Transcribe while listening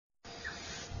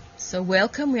So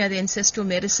welcome, we are the Ancestral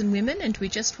Medicine Women, and we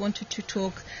just wanted to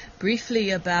talk briefly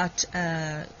about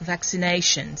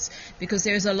vaccinations, because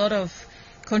there's a lot of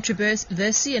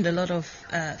controversy and a lot of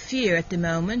fear at the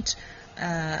moment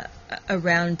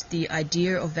around the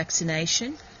idea of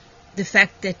vaccination, the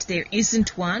fact that there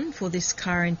isn't one for this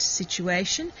current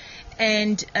situation,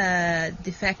 and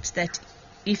the fact that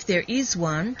if there is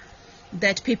one,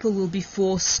 that people will be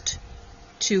forced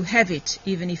to have it,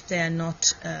 even if they are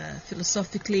not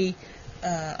philosophically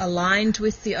aligned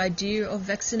with the idea of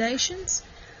vaccinations,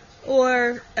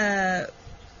 or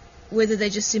whether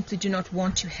they just simply do not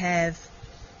want to have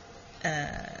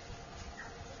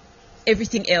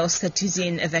everything else that is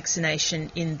in a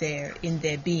vaccination in their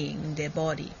being, in their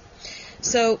body.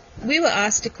 So we were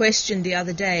asked a question the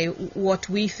other day, what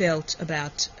we felt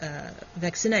about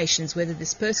vaccinations, whether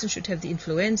this person should have the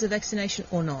influenza vaccination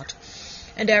or not.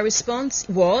 And our response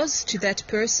was to that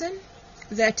person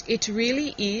that it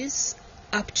really is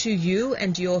up to you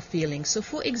and your feelings. So,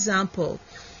 for example,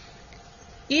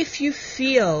 if you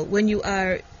feel when you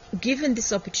are given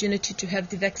this opportunity to have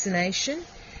the vaccination,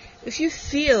 if you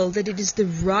feel that it is the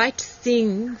right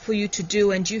thing for you to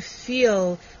do and you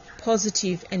feel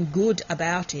positive and good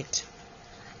about it,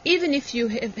 even if you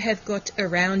have got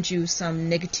around you some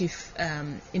negative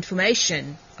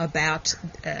information about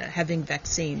having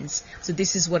vaccines, so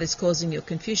this is what is causing your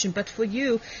confusion, but for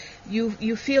you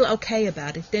feel okay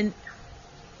about it, then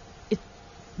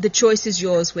the choice is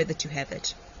yours whether to have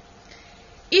it.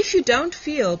 If you don't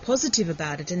feel positive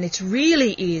about it and it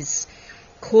really is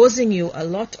causing you a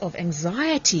lot of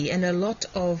anxiety and a lot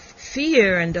of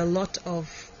fear and a lot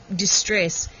of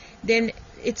distress, then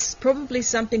it's probably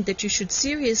something that you should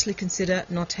seriously consider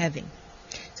not having.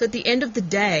 So at the end of the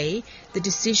day, the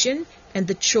decision and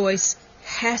the choice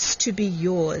has to be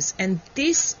yours, and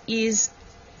this is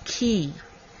key.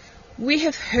 We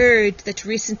have heard that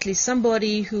recently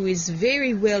somebody who is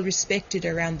very well respected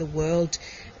around the world,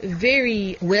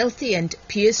 very wealthy and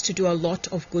appears to do a lot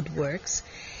of good works,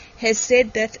 has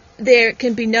said that there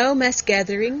can be no mass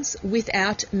gatherings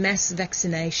without mass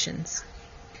vaccinations.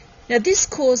 Now, this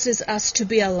causes us to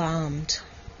be alarmed,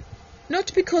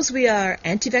 not because we are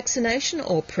anti-vaccination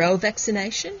or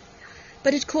pro-vaccination,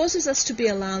 but it causes us to be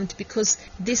alarmed because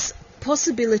this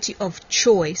possibility of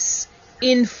choice,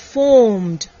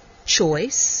 informed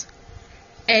choice,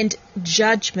 and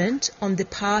judgment on the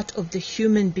part of the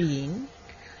human being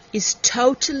is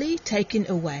totally taken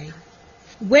away.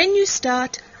 When you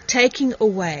start taking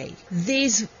away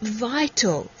these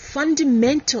vital,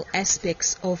 fundamental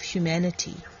aspects of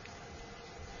humanity,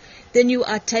 then you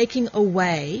are taking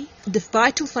away the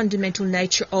vital fundamental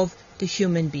nature of the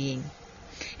human being.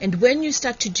 And when you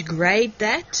start to degrade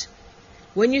that,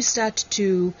 when you start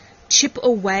to chip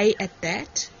away at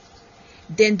that,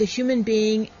 then the human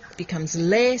being becomes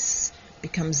less,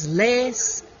 becomes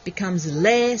less, becomes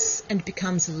less, and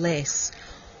becomes less.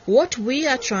 What we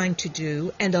are trying to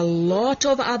do, and a lot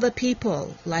of other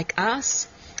people like us,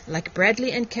 like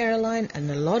Bradley and Caroline, and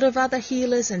a lot of other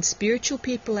healers and spiritual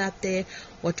people out there,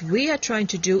 what we are trying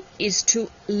to do is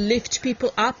to lift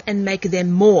people up and make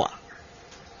them more,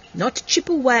 not chip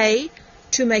away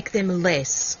to make them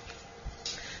less.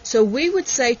 So we would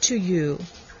say to you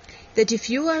that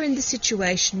if you are in the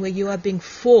situation where you are being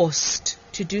forced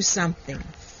to do something,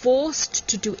 forced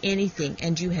to do anything,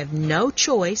 and you have no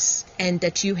choice, and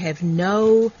that you have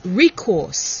no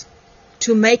recourse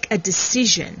to make a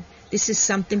decision, this is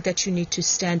something that you need to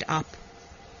stand up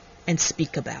and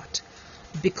speak about.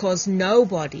 Because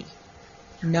nobody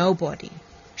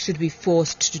should be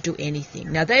forced to do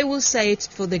anything. Now, they will say it's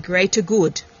for the greater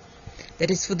good,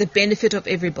 that it's for the benefit of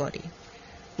everybody.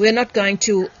 We're not going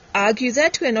to argue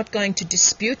that, we're not going to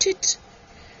dispute it,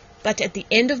 but at the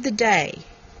end of the day,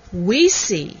 we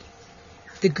see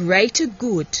the greater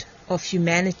good of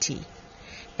humanity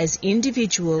as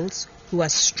individuals who are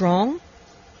strong,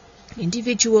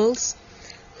 individuals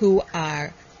who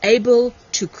are able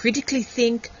to critically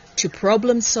think, to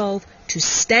problem solve, to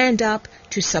stand up,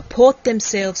 to support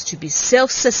themselves, to be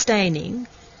self-sustaining,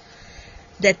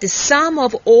 that the sum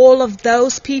of all of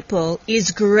those people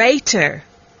is greater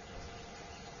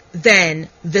than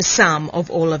the sum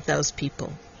of all of those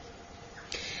people.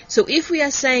 So if we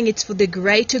are saying it's for the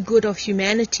greater good of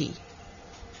humanity,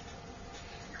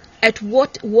 at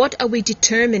what are we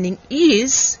determining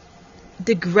is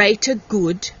the greater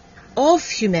good of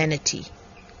humanity?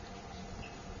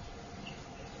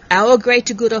 Our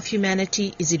greater good of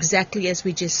humanity is exactly as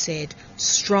we just said,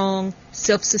 strong,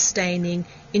 self-sustaining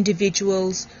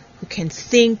individuals who can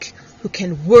think, who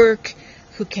can work,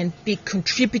 who can be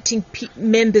contributing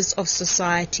members of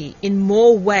society in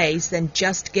more ways than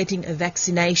just getting a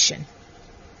vaccination.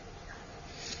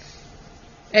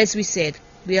 As we said,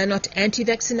 we are not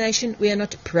anti-vaccination, we are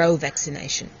not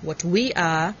pro-vaccination. What we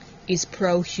are is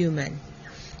pro-human.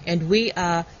 And we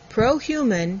are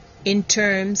pro-human in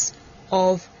terms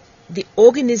of the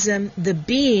organism, the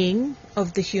being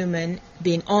of the human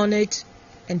being honored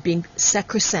and being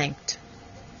sacrosanct.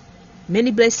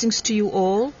 Many blessings to you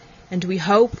all, and we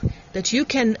hope that you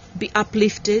can be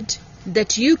uplifted,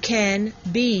 that you can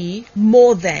be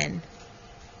more than.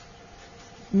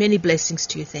 Many blessings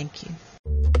to you. Thank you.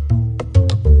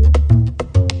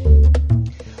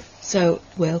 So,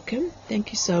 welcome.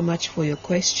 Thank you so much for your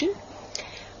question.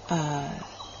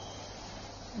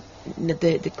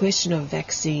 The question of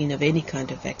vaccine, of any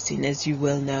kind of vaccine, as you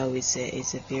well know, is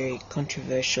a very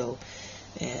controversial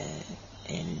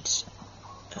and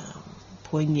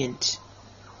poignant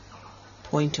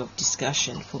point of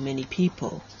discussion for many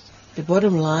people. The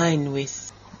bottom line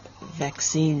with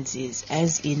vaccines is,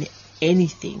 as in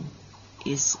anything,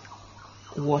 is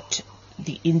what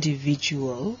the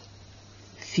individual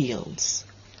feels.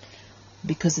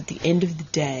 Because at the end of the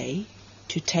day,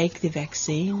 to take the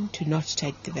vaccine, to not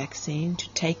take the vaccine, to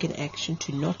take an action,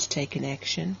 to not take an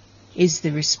action, is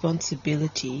the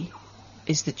responsibility,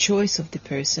 is the choice of the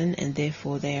person, and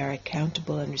therefore they are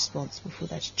accountable and responsible for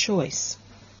that choice.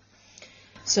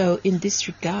 So in this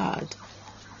regard,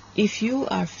 if you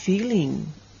are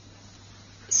feeling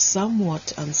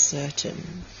somewhat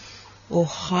uncertain or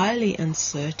highly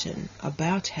uncertain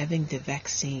about having the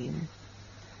vaccine,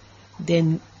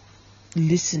 then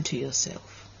listen to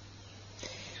yourself.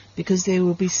 Because there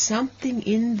will be something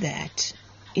in that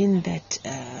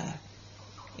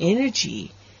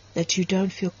energy that you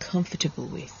don't feel comfortable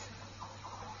with.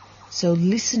 So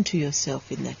listen to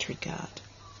yourself in that regard.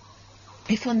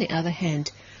 If, on the other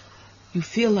hand, you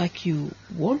feel like you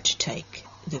want to take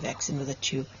the vaccine, or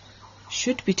that you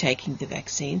should be taking the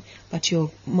vaccine, but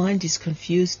your mind is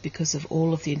confused because of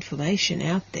all of the information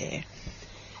out there,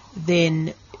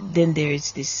 then there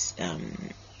is this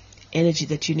energy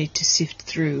that you need to sift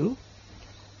through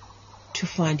to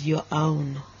find your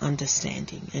own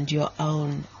understanding and your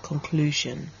own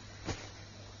conclusion.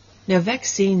 Now,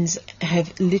 vaccines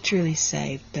have literally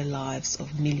saved the lives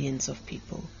of millions of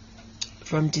people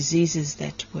from diseases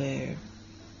that were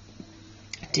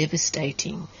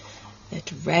devastating, that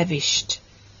ravished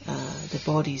the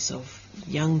bodies of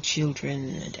young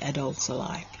children and adults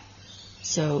alike.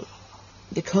 So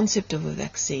the concept of a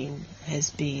vaccine has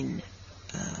been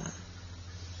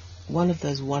one of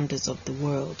those wonders of the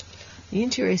world. The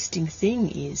interesting thing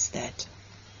is that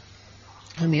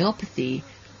homeopathy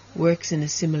works in a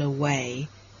similar way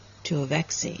to a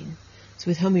vaccine. So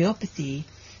with homeopathy,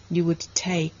 you would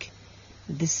take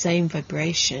the same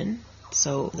vibration,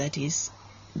 so that is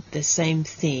the same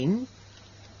thing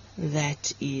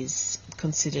that is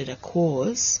considered a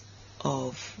cause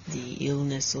of the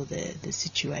illness or the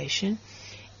situation,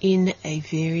 in a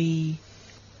very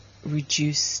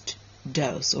reduced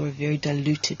dose or a very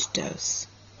diluted dose.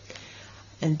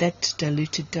 And that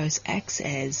diluted dose acts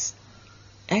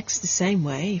the same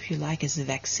way, if you like, as a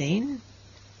vaccine.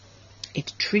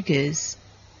 It triggers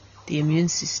the immune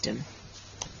system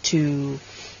to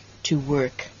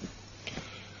work.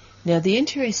 Now, the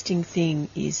interesting thing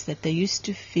is that they used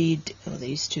to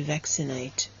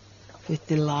vaccinate with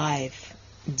the live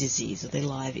disease or the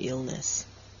live illness,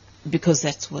 because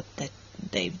that's what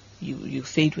you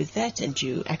feed with that, and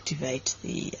you activate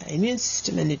the immune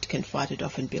system, and it can fight it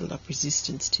off and build up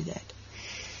resistance to that.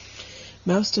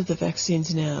 Most of the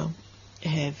vaccines now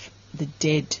have the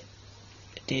dead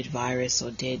virus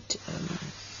or dead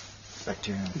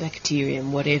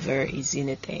bacterium, whatever is in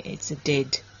it. It's a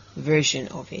dead version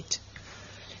of it.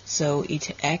 So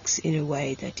it acts in a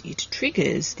way that it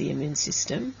triggers the immune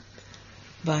system,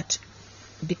 but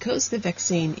because the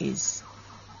vaccine is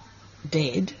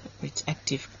dead, it's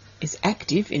active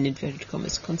in inverted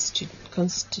commas,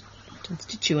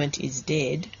 constituent is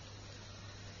dead,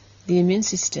 the immune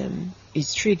system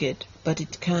is triggered, but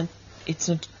it's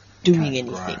not doing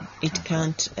anything. It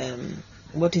can't,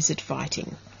 what is it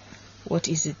fighting? What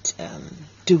is it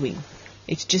doing?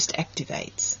 It just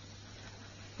activates.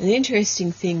 And the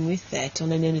interesting thing with that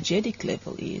on an energetic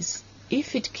level is,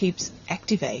 if it keeps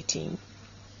activating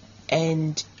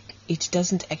and it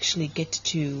doesn't actually get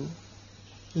to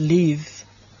live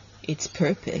its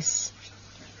purpose,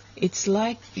 it's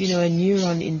like, a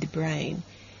neuron in the brain.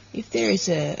 If there is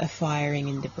a firing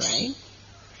in the brain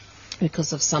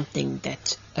because of something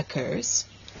that occurs,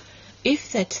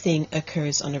 if that thing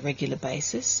occurs on a regular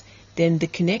basis, then the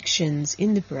connections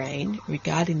in the brain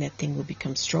regarding that thing will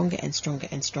become stronger and stronger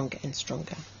and stronger and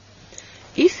stronger.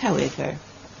 If, however,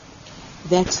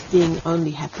 that thing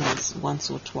only happens once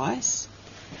or twice,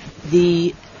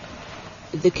 the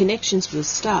connections will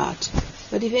start,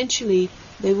 but eventually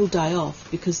they will die off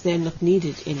because they're not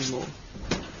needed anymore.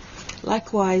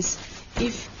 Likewise,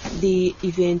 if the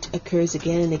event occurs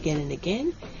again and again and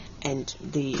again, and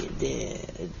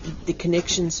the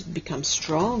connections become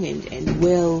strong and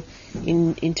well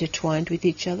intertwined with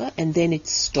each other, and then it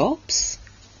stops,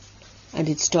 and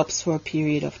it stops for a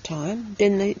period of time,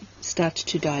 then they start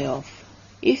to die off.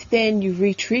 If then you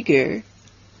re-trigger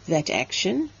that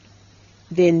action,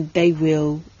 then they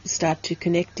will start to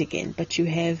connect again. But you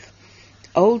have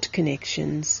old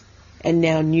connections and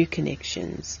now new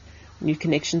connections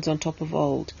on top of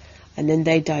old, and then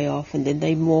they die off, and then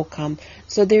they more come.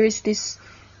 So there is this,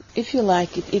 if you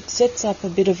like, it sets up a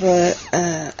bit of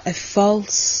a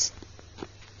false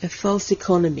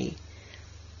economy.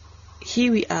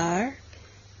 Here we are,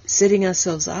 setting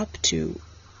ourselves up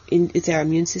with our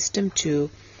immune system to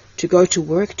go to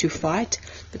work, to fight,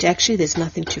 but actually there's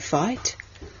nothing to fight,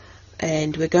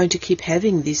 and we're going to keep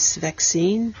having this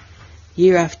vaccine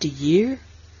year after year,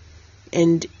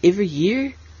 and every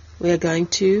year we are going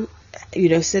to,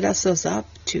 set ourselves up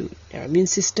to our immune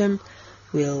system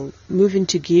will move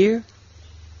into gear,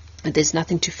 and there's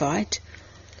nothing to fight.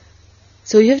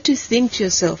 So you have to think to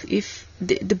yourself, if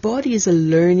the body is a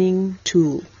learning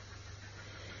tool,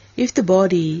 if the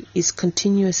body is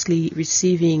continuously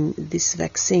receiving this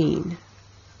vaccine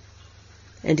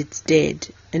and it's dead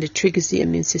and it triggers the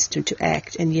immune system to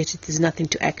act, and yet there's nothing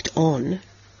to act on,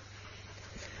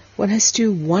 one has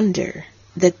to wonder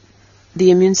that the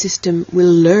immune system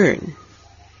will learn.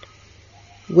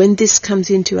 When this comes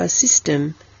into our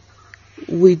system,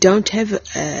 we don't have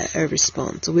a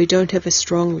response, or we don't have a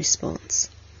strong response.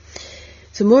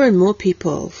 So more and more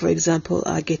people, for example,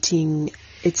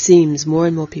 it seems more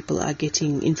and more people are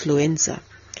getting influenza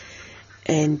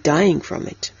and dying from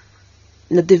it.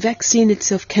 Now, the vaccine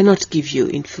itself cannot give you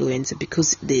influenza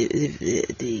because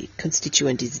the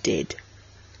constituent is dead.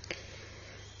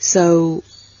 So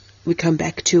we come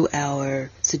back to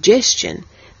our suggestion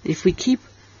that if we keep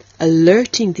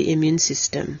alerting the immune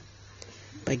system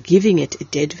by giving it a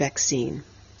dead vaccine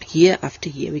year after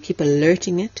year, we keep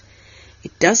alerting it,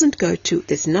 it doesn't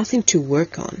there's nothing to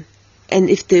work on. And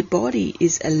if the body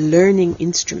is a learning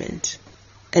instrument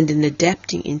and an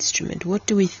adapting instrument, what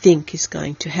do we think is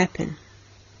going to happen?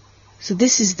 So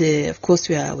this is of course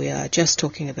we are just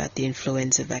talking about the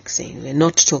influenza vaccine. We're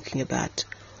not talking about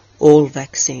all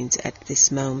vaccines at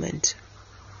this moment.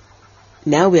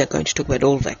 Now we are going to talk about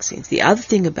all vaccines. The other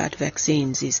thing about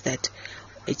vaccines is that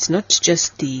it's not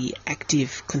just the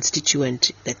active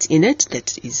constituent that's in it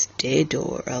that is dead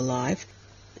or alive.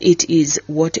 It is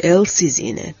what else is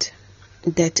in it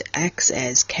that acts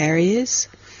as carriers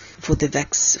for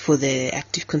the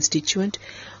active constituent,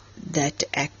 that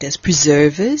act as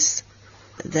preservers,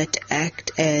 that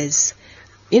act as,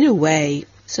 in a way,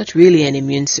 it's not really an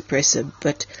immune suppressor,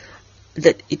 but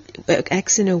that it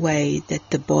acts in a way that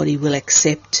the body will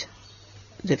accept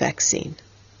the vaccine.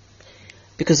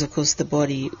 Because, of course, the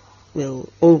body will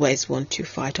always want to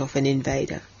fight off an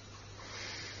invader.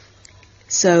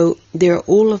 So there are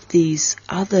all of these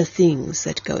other things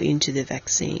that go into the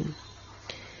vaccine.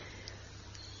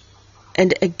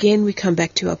 And again, we come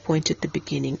back to our point at the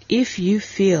beginning. If you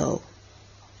feel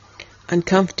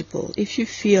uncomfortable, if you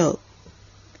feel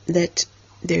that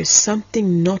there's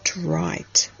something not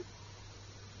right,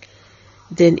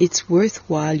 then it's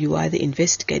worthwhile you either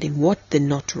investigating what the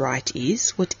not right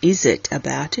is, what is it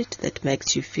about it that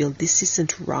makes you feel this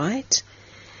isn't right,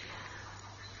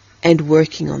 and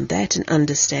working on that and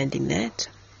understanding that.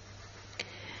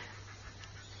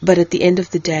 But at the end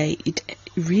of the day,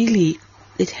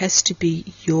 it has to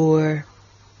be your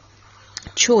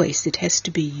choice, it has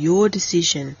to be your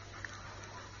decision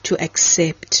to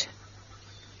accept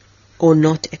or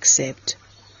not accept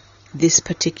this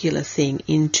particular thing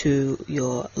into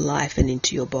your life and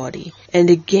into your body. And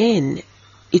again,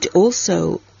 another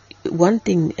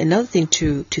thing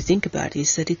to think about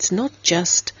is that it's not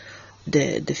just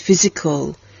the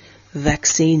physical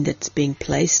vaccine that's being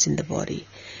placed in the body.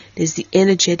 There's the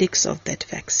energetics of that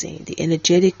vaccine, the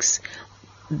energetics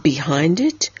behind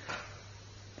it,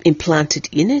 implanted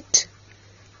in it,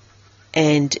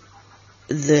 and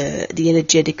the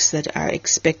energetics that are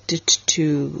expected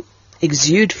to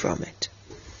exude from it.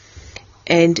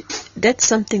 And that's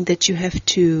something that you have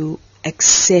to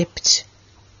accept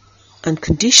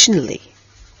unconditionally.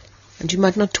 And you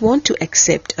might not want to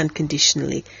accept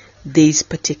unconditionally these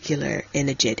particular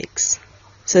energetics.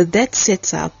 So that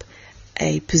sets up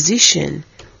a position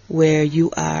where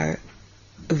you are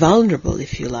vulnerable,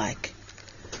 if you like,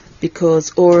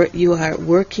 or you are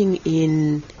working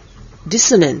in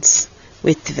dissonance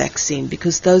with the vaccine,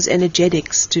 because those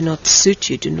energetics do not suit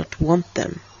you, do not want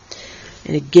them.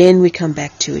 And again we come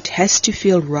back to it has to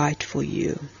feel right for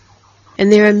you.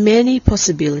 And there are many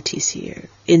possibilities here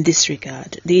in this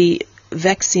regard. The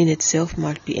vaccine itself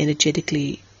might be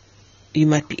energetically, you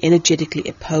might be energetically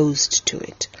opposed to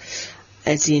it,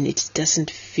 as in it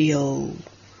doesn't feel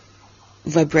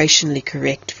vibrationally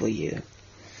correct for you.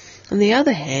 On the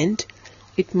other hand,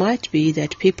 it might be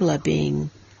that people are being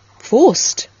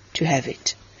forced to have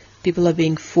it. People are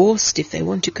being forced, if they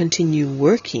want to continue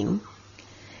working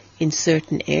in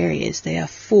certain areas, they are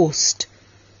forced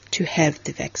to have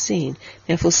the vaccine.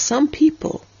 Now, for some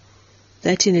people,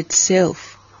 that in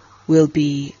itself will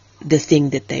be the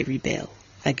thing that they rebel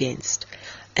against.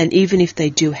 And even if they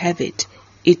do have it,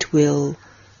 it will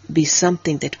be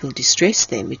something that will distress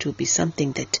them. It will be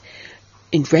something that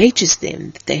enrages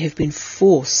them, that they have been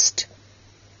forced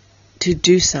to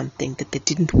do something that they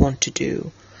didn't want to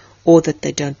do or that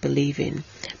they don't believe in.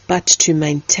 But to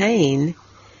maintain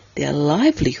their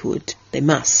livelihood, they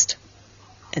must.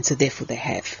 And so therefore they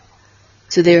have.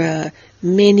 So there are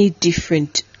many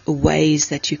different ways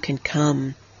that you can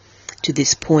come to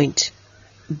this point.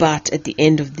 But at the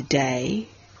end of the day,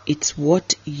 it's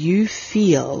what you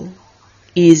feel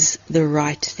is the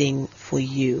right thing for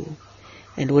you.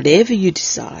 And whatever you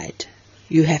decide,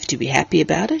 you have to be happy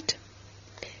about it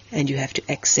and you have to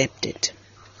accept it.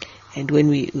 And when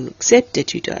we accept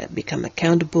it, you become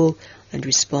accountable and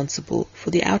responsible for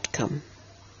the outcome.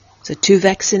 So to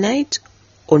vaccinate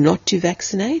or not to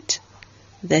vaccinate,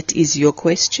 that is your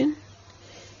question.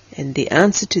 And the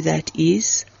answer to that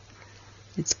is,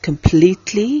 it's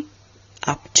completely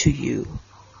up to you.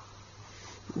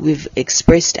 We've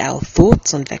expressed our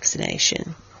thoughts on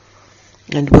vaccination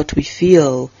and what we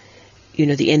feel,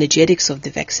 the energetics of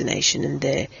the vaccination and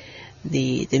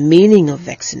the meaning of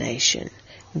vaccination,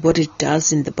 what it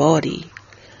does in the body.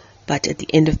 But at the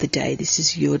end of the day, this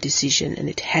is your decision and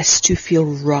it has to feel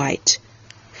right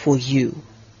for you.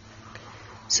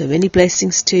 So many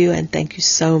blessings to you and thank you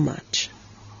so much.